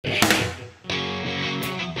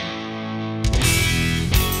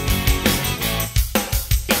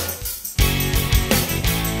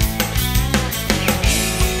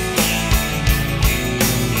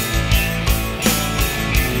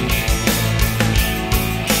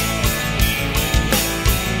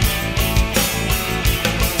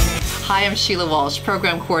I am Sheila Walsh,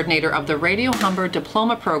 Program Coordinator of the Radio Humber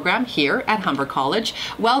Diploma Program here at Humber College.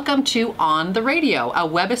 Welcome to On the Radio, a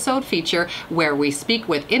Webisode feature where we speak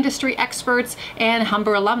with industry experts and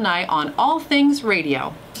Humber alumni on all things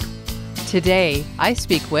radio. Today, I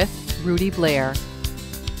speak with Rudy Blair.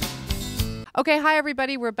 Okay, hi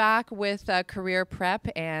everybody. We're back with Career Prep,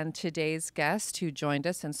 and today's guest who joined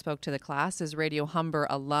us and spoke to the class is Radio Humber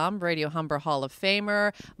alum, Radio Humber Hall of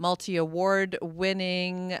Famer, multi-award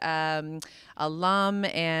winning alum,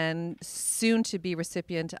 and soon to be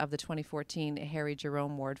recipient of the 2014 Harry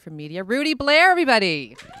Jerome Award for Media, Rudy Blair,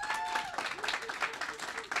 everybody.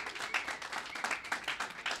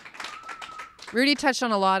 Rudy touched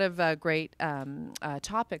on a lot of great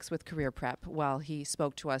topics with Career Prep while he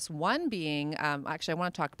spoke to us. One being, actually I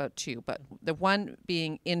want to talk about two, but the one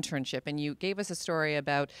being internship. And you gave us a story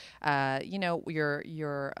about,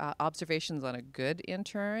 your observations on a good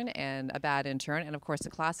intern and a bad intern. And of course the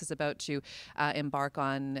class is about to embark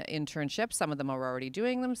on internships. Some of them are already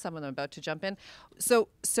doing them, some of them are about to jump in. So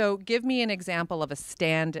give me an example of a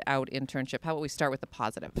standout internship. How about we start with the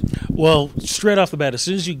positive? Well, straight off the bat, as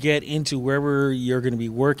soon as you get into wherever you're going to be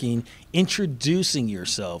working, introducing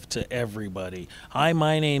yourself to everybody. Hi,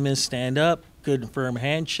 my name is, stand up, good and firm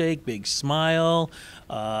handshake, big smile,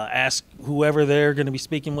 ask whoever they're going to be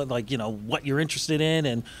speaking with, what you're interested in,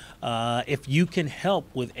 and if you can help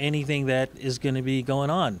with anything that is going to be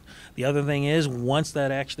going on. The other thing is, once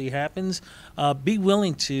that actually happens, be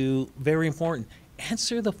willing to, very important,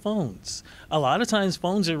 answer the phones. A lot of times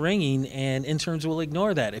phones are ringing and interns will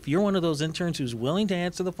ignore that. If you're one of those interns who's willing to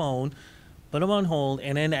answer the phone, put them on hold,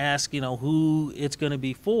 and then ask, who it's going to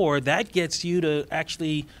be for, that gets you to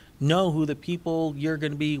actually know who the people you're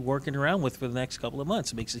going to be working around with for the next couple of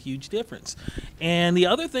months. It makes a huge difference. And the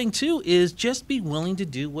other thing, too, is just be willing to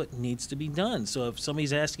do what needs to be done. So if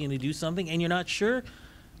somebody's asking you to do something and you're not sure,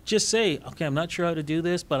 just say, okay, I'm not sure how to do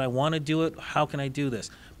this, but I want to do it. How can I do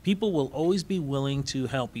this? People will always be willing to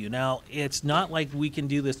help you. Now, it's not like we can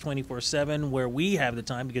do this 24/7 where we have the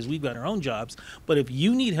time because we've got our own jobs. But if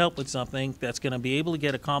you need help with something that's going to be able to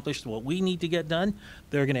get accomplished what we need to get done,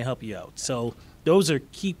 they're going to help you out. So those are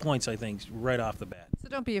key points, I think, right off the bat. So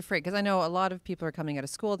don't be afraid, because I know a lot of people are coming out of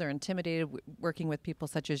school. They're intimidated working with people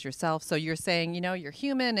such as yourself. So you're saying, you're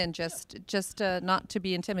human and just not to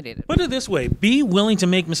be intimidated. Put it this way. Be willing to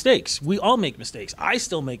make mistakes. We all make mistakes. I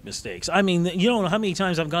still make mistakes. I mean, you don't know how many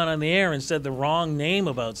times I've gone on the air and said the wrong name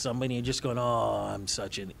about somebody and just going, oh, I'm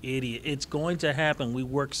such an idiot. It's going to happen. We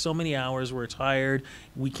work so many hours. We're tired.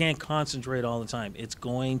 We can't concentrate all the time. It's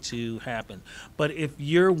going to happen. But if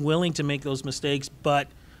you're willing to make those mistakes, but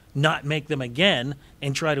not make them again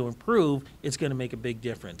and try to improve, it's going to make a big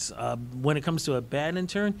difference. When it comes to a bad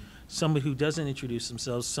intern, somebody who doesn't introduce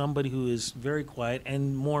themselves, somebody who is very quiet,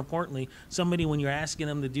 and more importantly, somebody when you're asking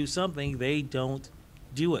them to do something, they don't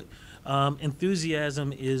do it.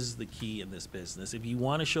 Enthusiasm is the key in this business. If you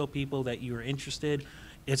want to show people that you're interested,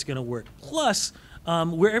 it's going to work. Plus,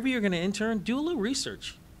 wherever you're going to intern, do a little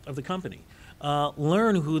research of the company.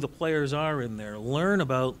 Learn who the players are in there. Learn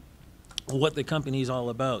about what the company's all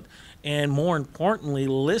about, and more importantly,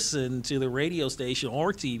 listen to the radio station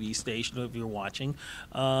or TV station if you're watching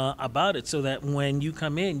about it, so that when you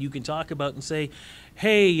come in, you can talk about and say,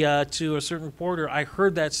 hey, to a certain reporter, I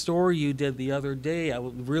heard that story you did the other day. I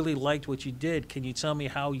really liked what you did. Can you tell me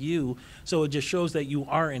how you? So it just shows that you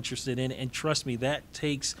are interested in it, and trust me, that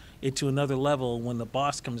takes it to another level when the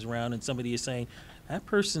boss comes around and somebody is saying, that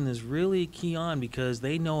person is really key on because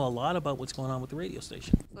they know a lot about what's going on with the radio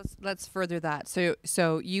station. Let's further that.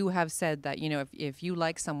 So you have said that, if you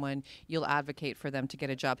like someone, you'll advocate for them to get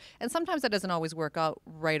a job. And sometimes that doesn't always work out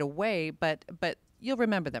right away, but you'll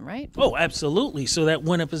remember them, right? Oh, absolutely. So that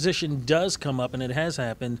when a position does come up, and it has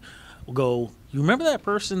happened, we'll go, you remember that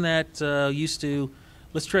person that used to,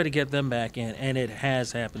 let's try to get them back in. And it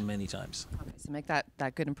has happened many times. Okay, so make that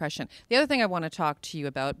good impression. The other thing I want to talk to you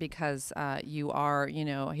about, because you are,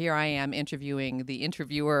 here I am interviewing the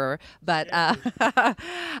interviewer, but a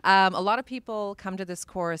lot of people come to this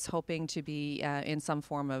course hoping to be in some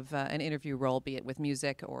form of an interview role, be it with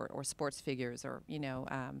music or sports figures or,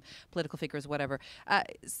 political figures, whatever.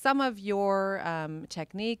 Some of your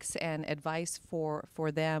techniques and advice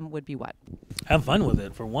for them would be what? Have fun with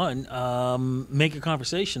it, for one. Make it conversational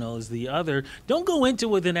is the other. Don't go into it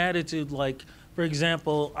with an attitude like, for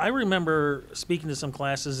example, I remember speaking to some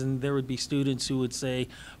classes and there would be students who would say,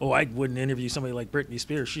 oh, I wouldn't interview somebody like Britney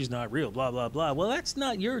Spears. She's not real, blah, blah, blah. Well, that's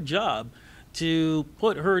not your job to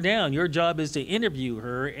put her down. Your job is to interview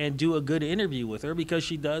her and do a good interview with her because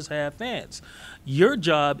she does have fans. Your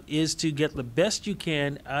job is to get the best you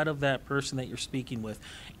can out of that person that you're speaking with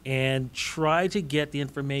and try to get the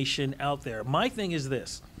information out there. My thing is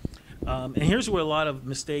this, and here's where a lot of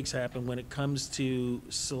mistakes happen when it comes to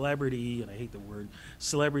celebrity, and I hate the word,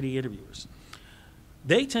 celebrity interviewers.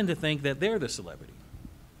 They tend to think that they're the celebrity.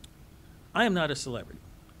 I am not a celebrity.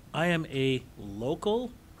 I am a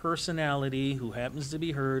local personality who happens to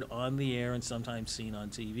be heard on the air and sometimes seen on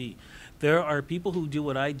TV. There are people who do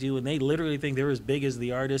what I do and they literally think they're as big as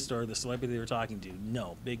the artist or the celebrity they're talking to.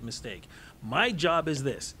 No, big mistake. My job is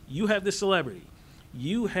this. You have the celebrity.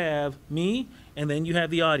 You have me, and then you have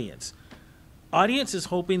the audience. Audience is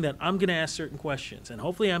hoping that I'm going to ask certain questions, and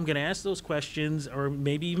hopefully I'm going to ask those questions, or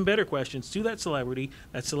maybe even better questions, to that celebrity.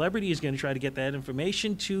 That celebrity is going to try to get that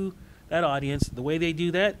information to that audience. The way they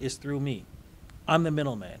do that is through me. I'm the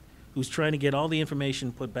middleman who's trying to get all the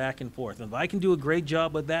information put back and forth. And if I can do a great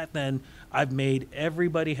job with that, then I've made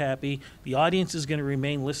everybody happy. The audience is going to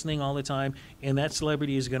remain listening all the time, and that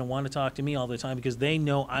celebrity is going to want to talk to me all the time because they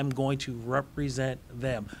know I'm going to represent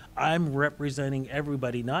them. I'm representing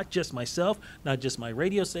everybody, not just myself, not just my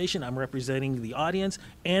radio station. I'm representing the audience,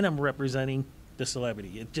 and I'm representing the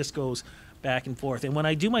celebrity. It just goes back and forth. And when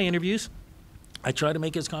I do my interviews, I try to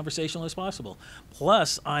make it as conversational as possible.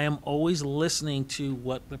 Plus, I am always listening to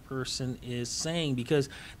what the person is saying because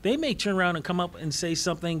they may turn around and come up and say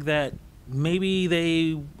something that maybe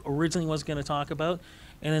they originally was going to talk about,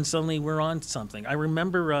 and then suddenly we're on something. I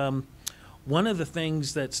remember one of the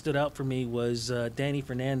things that stood out for me was Danny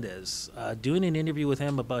Fernandez, doing an interview with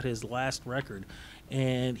him about his last record,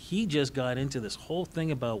 and he just got into this whole thing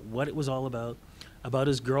about what it was all about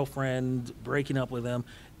his girlfriend breaking up with him.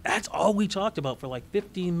 That's all we talked about for like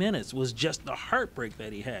 15 minutes was just the heartbreak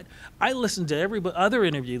that he had. I listened to every other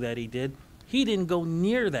interview that he did. He didn't go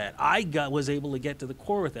near that. Was able to get to the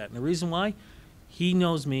core with that. And the reason why? He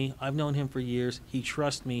knows me. I've known him for years. He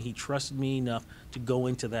trusts me. He trusted me enough to go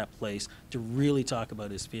into that place to really talk about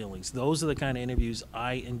his feelings. Those are the kind of interviews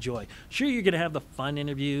I enjoy. Sure, you're going to have the fun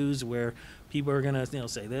interviews where people are going to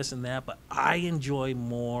say this and that, but I enjoy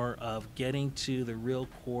more of getting to the real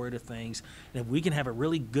core to things. And if we can have a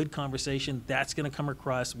really good conversation, that's going to come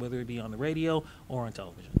across whether it be on the radio or on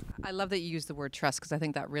television. I love that you use the word trust because I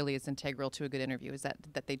think that really is integral to a good interview, is that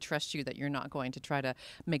they trust you, that you're not going to try to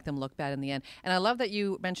make them look bad in the end. And I love that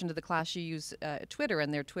you mentioned to the class you use Twitter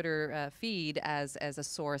and their Twitter feed as a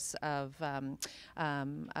source of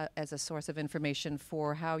information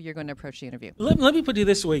for how you're going to approach the interview. Let me put it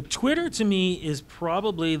this way. Twitter to me is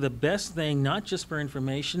probably the best thing, not just for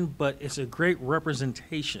information, but it's a great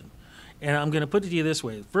representation. And I'm going to put it to you this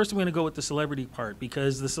way. First, I'm going to go with the celebrity part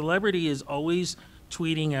because the celebrity is always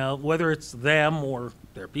tweeting out, whether it's them or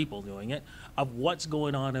their people doing it, of what's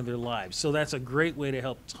going on in their lives. So that's a great way to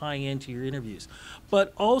help tie into your interviews.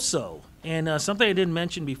 But also, and something I didn't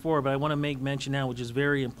mention before, but I want to make mention now, which is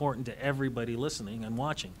very important to everybody listening and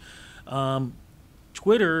watching.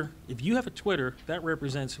 Twitter, if you have a Twitter, that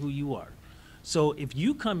represents who you are. So if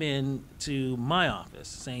you come in to my office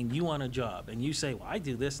saying you want a job and you say, well, I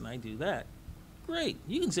do this and I do that, great.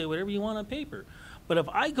 You can say whatever you want on paper. But if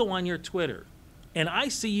I go on your Twitter and I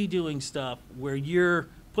see you doing stuff where you're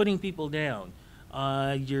putting people down,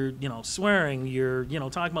 you're swearing, you're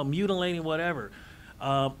talking about mutilating, whatever.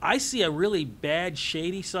 I see a really bad,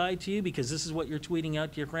 shady side to you because this is what you're tweeting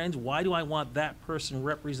out to your friends. Why do I want that person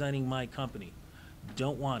representing my company?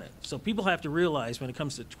 Don't want it. So people have to realize when it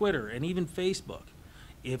comes to Twitter and even Facebook,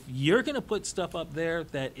 if you're going to put stuff up there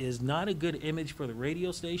that is not a good image for the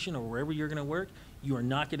radio station or wherever you're going to work, you are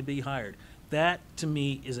not going to be hired. That, to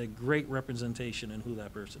me, is a great representation in who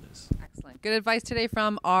that person is. Excellent. Good advice today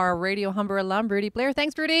from our Radio Humber alum, Rudy Blair.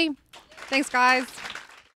 Thanks, Rudy. Thanks, guys.